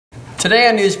Today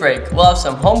on Newsbreak, we'll have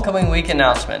some homecoming week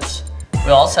announcements.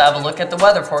 We'll also have a look at the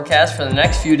weather forecast for the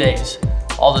next few days.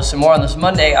 All this and more on this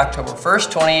Monday, October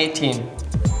 1st, 2018.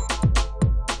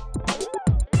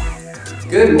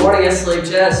 Good morning,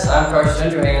 SLHS. I'm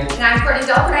Carson Johan. And I'm Courtney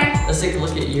Delperdine. Let's take a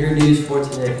look at your news for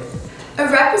today. A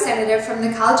representative from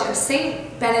the College of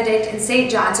St. Benedict and St.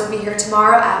 John's will be here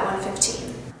tomorrow at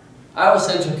 1:15. Iowa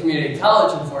Central Community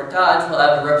College in Fort Dodge will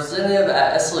have a representative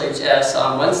at SLHS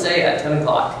on Wednesday at 10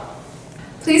 o'clock.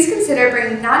 Please consider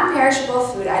bringing non-perishable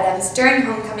food items during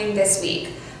homecoming this week.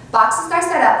 Boxes are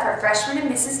set up for freshmen in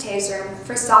Mrs. Tay's room,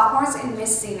 for sophomores in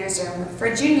Miss Zehner's room,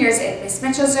 for juniors in Miss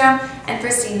Mitchell's room, and for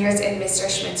seniors in Mr.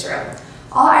 Schmidt's room.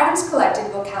 All items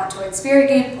collected will count towards spirit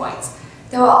game points.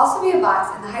 There will also be a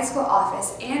box in the high school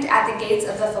office and at the gates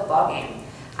of the football game.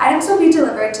 Items will be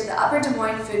delivered to the Upper Des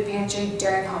Moines Food Pantry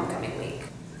during homecoming week.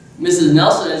 Mrs.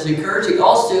 Nelson is encouraging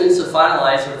all students to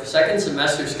finalize their second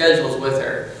semester schedules with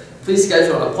her. Please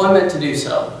schedule an appointment to do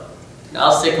so. Now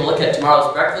let's take a look at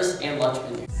tomorrow's breakfast and lunch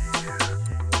menu.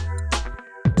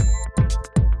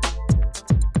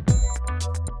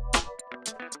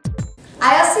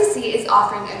 ILCC is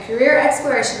offering a Career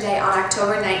Exploration Day on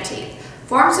October 19th.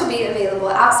 Forms will be available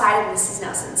outside of Mrs.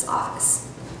 Nelson's office.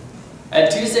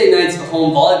 At Tuesday night's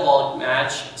home volleyball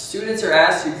match, students are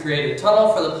asked to create a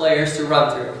tunnel for the players to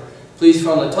run through. Please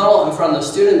form the tunnel in front of the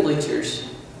student bleachers.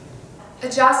 A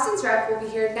Jostens rep will be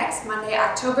here next Monday,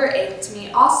 October 8th to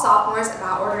meet all sophomores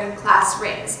about ordering class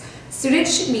rings.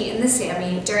 Students should meet in the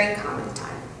Sammy during common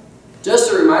time.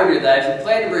 Just a reminder that if you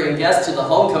plan to bring guests to the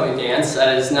homecoming dance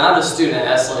that is not a student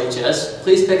at SLHS,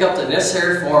 please pick up the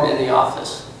necessary form in the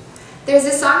office. There's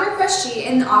a song request sheet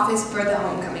in the office for the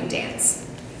homecoming dance.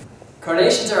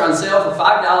 Carnations are on sale for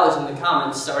 $5 in the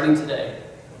Commons starting today.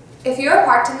 If you are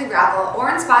parked in the gravel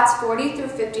or in spots 40 through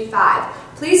 55,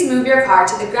 please move your car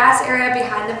to the grass area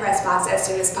behind the press box as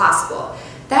soon as possible.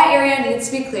 That area needs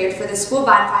to be cleared for the school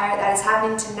bonfire that is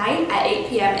happening tonight at 8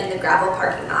 p.m. in the gravel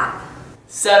parking lot.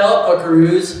 Saddle up,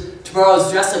 buckaroos.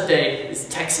 Tomorrow's dress-up day is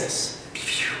Texas.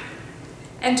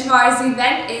 And tomorrow's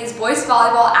event is boys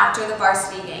volleyball after the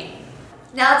varsity game.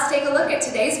 Now let's take a look at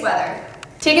today's weather.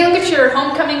 Taking a look at your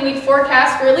homecoming week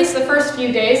forecast for at least the first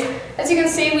few days. As you can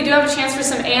see, we do have a chance for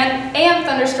some AM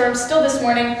thunderstorms still this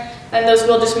morning, and those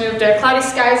will just move to cloudy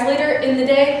skies later in the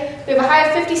day. We have a high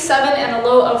of 57 and a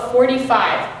low of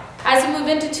 45. As we move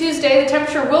into Tuesday, the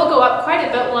temperature will go up quite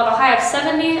a bit. We'll have a high of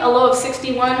 70, a low of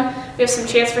 61. We have some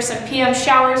chance for some PM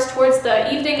showers towards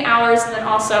the evening hours, and then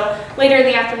also later in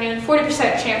the afternoon,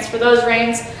 40% chance for those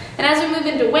rains. And as we move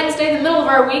into Wednesday, the middle of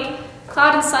our week,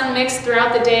 cloud and sun mix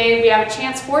throughout the day. We have a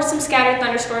chance for some scattered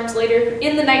thunderstorms later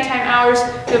in the nighttime hours.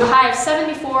 We have a high of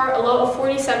 74, a low of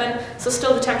 47, so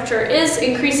still the temperature is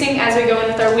increasing as we go in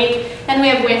with our week, and we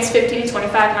have winds 50 to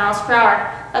 25 miles per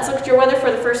hour. Let's look at your weather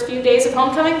for the first few days of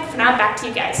homecoming. For now, back to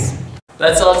you guys.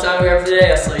 That's all the time we have for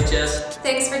today, SLHS.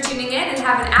 Thanks for tuning in and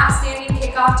have an outstanding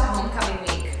kickoff to homecoming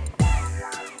week.